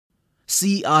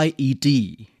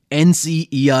CIET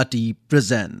NCERT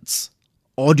presents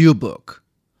audiobook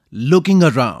Looking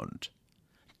Around,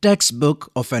 textbook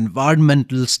of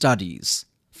environmental studies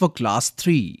for class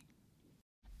 3.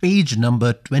 Page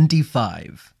number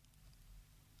 25.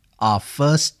 Our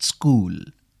first school.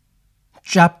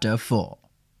 Chapter 4.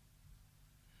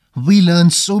 We learn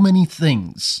so many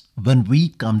things when we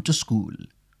come to school.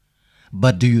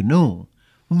 But do you know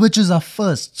which is our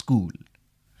first school?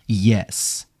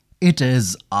 Yes, it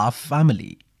is our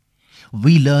family.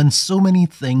 We learn so many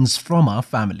things from our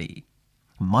family,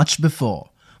 much before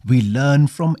we learn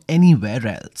from anywhere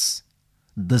else.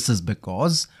 This is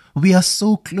because we are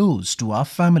so close to our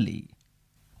family.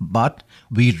 But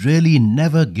we really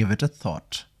never give it a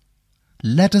thought.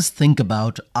 Let us think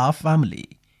about our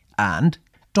family and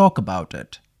talk about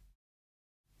it.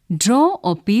 Draw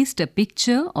or paste a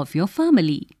picture of your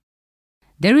family.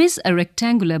 There is a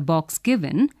rectangular box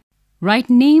given.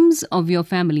 Write names of your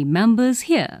family members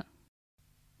here.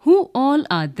 Who all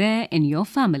are there in your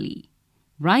family?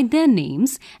 Write their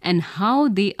names and how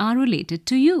they are related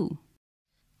to you.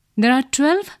 There are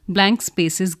 12 blank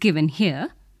spaces given here.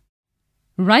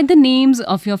 Write the names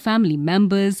of your family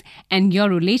members and your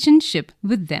relationship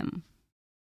with them.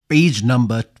 Page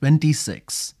number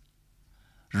 26.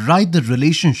 Write the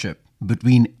relationship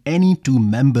between any two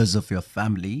members of your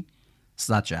family,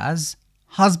 such as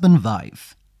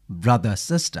husband-wife,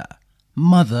 brother-sister,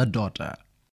 mother-daughter.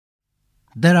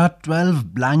 There are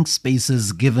 12 blank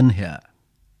spaces given here.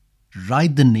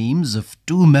 Write the names of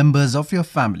two members of your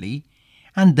family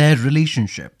and their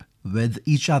relationship with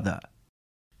each other.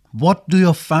 What do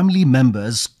your family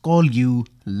members call you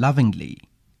lovingly?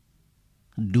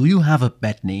 Do you have a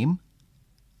pet name?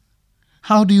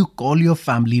 How do you call your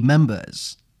family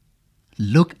members?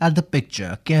 Look at the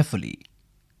picture carefully.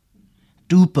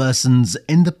 Two persons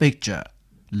in the picture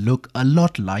look a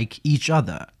lot like each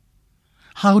other.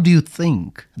 How do you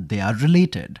think they are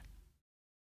related?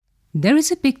 There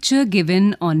is a picture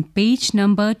given on page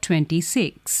number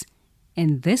 26.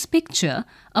 In this picture,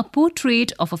 a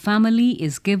portrait of a family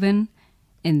is given.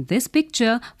 In this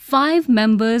picture, 5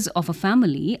 members of a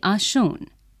family are shown.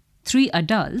 3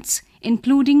 adults,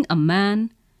 including a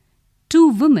man, 2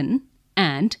 women,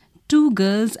 and 2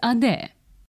 girls are there.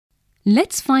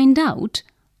 Let's find out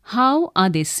how are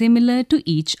they similar to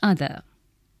each other.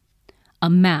 A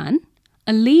man,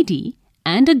 a lady,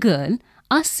 and a girl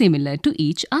are similar to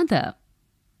each other.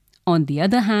 On the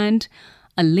other hand,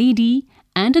 a lady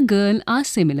and a girl are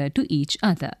similar to each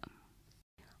other.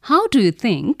 How do you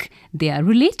think they are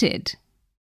related?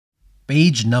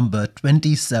 Page number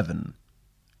 27.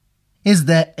 Is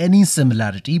there any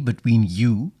similarity between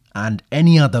you and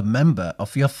any other member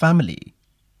of your family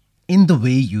in the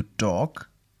way you talk,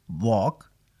 walk,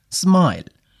 smile,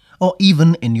 or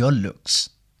even in your looks?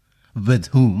 With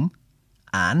whom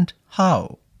and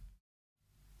how?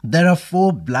 There are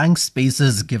 4 blank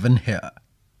spaces given here.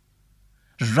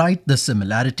 Write the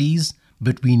similarities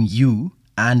between you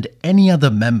and any other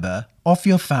member of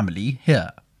your family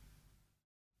here.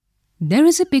 There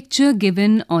is a picture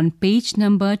given on page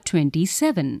number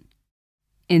 27.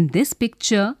 In this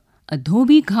picture, a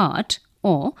Dhobi Ghat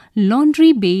or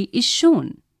laundry bay is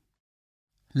shown.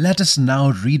 Let us now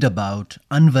read about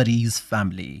Anwari's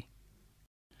family.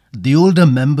 The older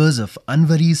members of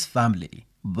Anwari's family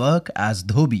work as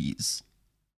dhobis.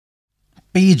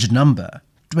 Page number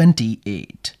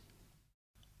 28.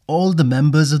 All the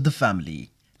members of the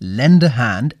family lend a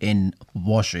hand in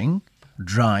washing,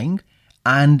 drying,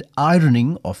 and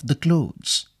ironing of the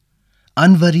clothes.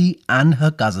 Anwari and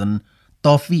her cousin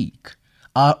Tawfiq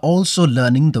are also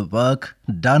learning the work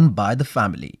done by the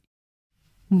family.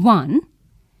 1.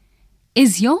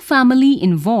 Is your family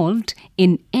involved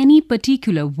in any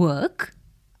particular work?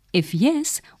 If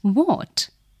yes, what?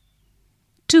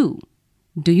 2.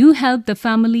 Do you help the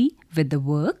family with the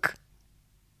work?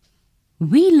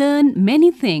 We learn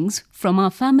many things from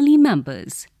our family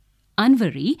members.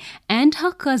 Anwari and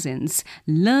her cousins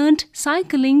learned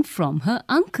cycling from her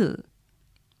uncle.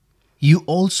 You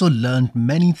also learned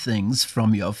many things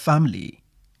from your family.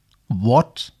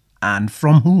 What and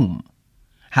from whom?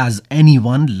 Has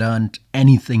anyone learnt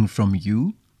anything from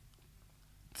you?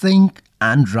 Think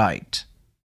and write.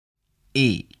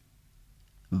 A.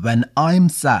 When I'm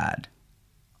sad,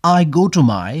 I go to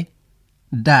my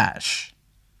dash.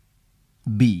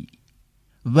 B.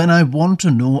 When I want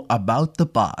to know about the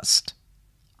past,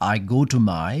 I go to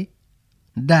my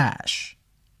dash.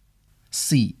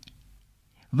 C.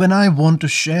 When I want to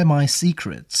share my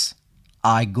secrets,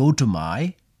 I go to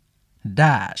my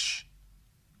dash.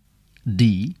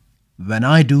 D. When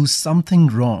I do something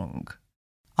wrong,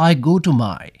 I go to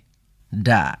my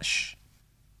dash.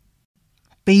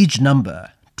 Page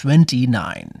number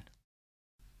 29.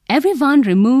 Everyone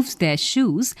removes their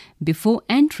shoes before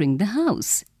entering the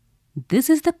house. This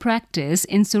is the practice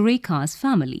in Surekha's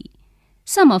family.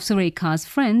 Some of Surekha's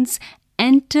friends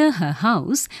enter her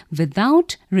house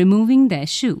without removing their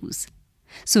shoes.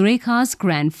 Surekha's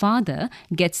grandfather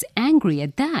gets angry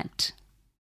at that.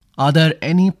 Are there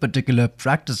any particular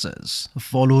practices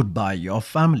followed by your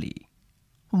family?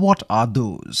 What are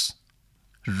those?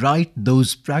 Write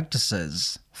those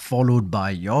practices followed by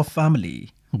your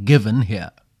family given here.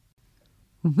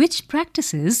 Which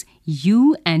practices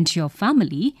you and your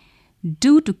family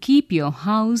do to keep your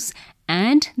house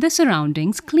and the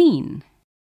surroundings clean?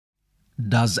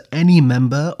 Does any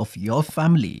member of your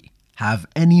family have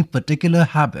any particular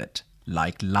habit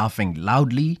like laughing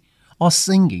loudly or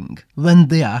singing when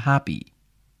they are happy?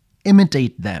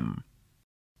 Imitate them.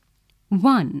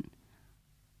 1.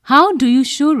 How do you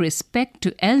show respect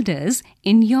to elders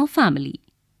in your family?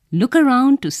 Look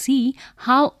around to see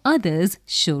how others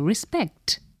show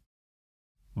respect.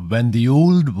 When the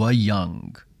old were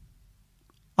young.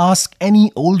 Ask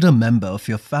any older member of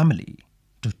your family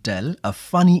to tell a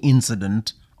funny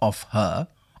incident of her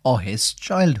or his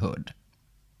childhood.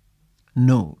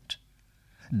 Note: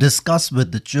 discuss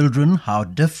with the children how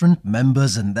different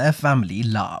members in their family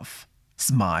laugh,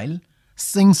 smile,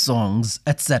 sing songs,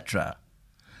 etc.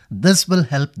 This will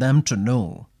help them to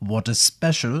know what is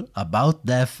special about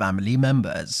their family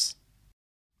members.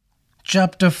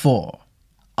 Chapter 4.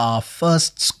 Our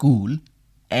First School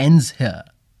ends here.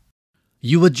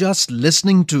 You were just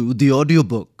listening to the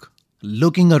audiobook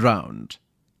Looking Around,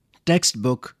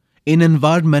 textbook in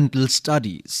Environmental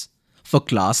Studies for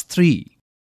Class 3,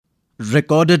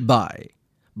 recorded by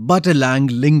Batalang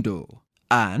Lingdo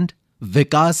and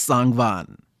Vikas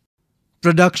Sangwan.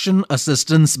 Production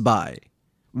assistance by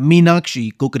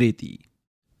Meenakshi Kukreti.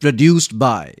 Produced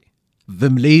by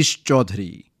Vimlesh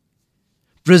Chaudhary.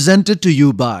 Presented to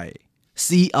you by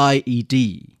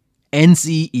CIET,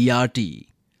 NCERT,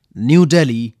 New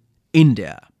Delhi,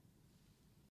 India.